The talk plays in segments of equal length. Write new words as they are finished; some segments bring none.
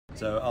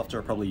So after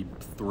a probably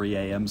 3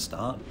 a.m.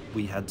 start,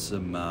 we had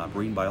some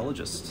marine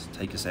biologists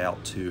take us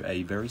out to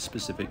a very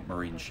specific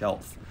marine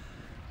shelf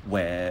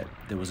where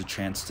there was a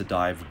chance to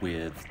dive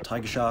with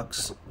tiger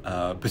sharks,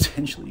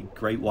 potentially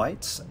great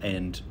whites,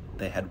 and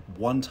they had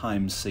one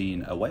time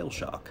seen a whale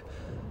shark.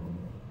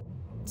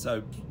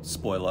 So,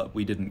 spoiler,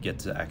 we didn't get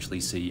to actually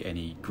see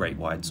any great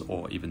whites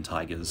or even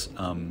tigers,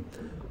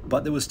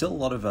 but there was still a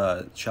lot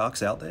of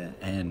sharks out there,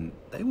 and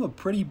they were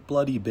pretty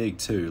bloody big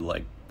too.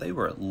 Like, they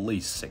were at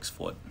least 6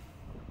 foot.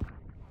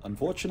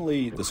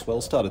 Unfortunately, the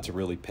swell started to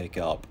really pick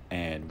up,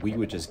 and we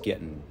were just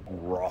getting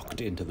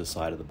rocked into the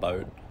side of the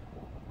boat.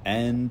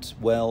 And,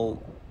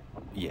 well,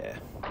 yeah.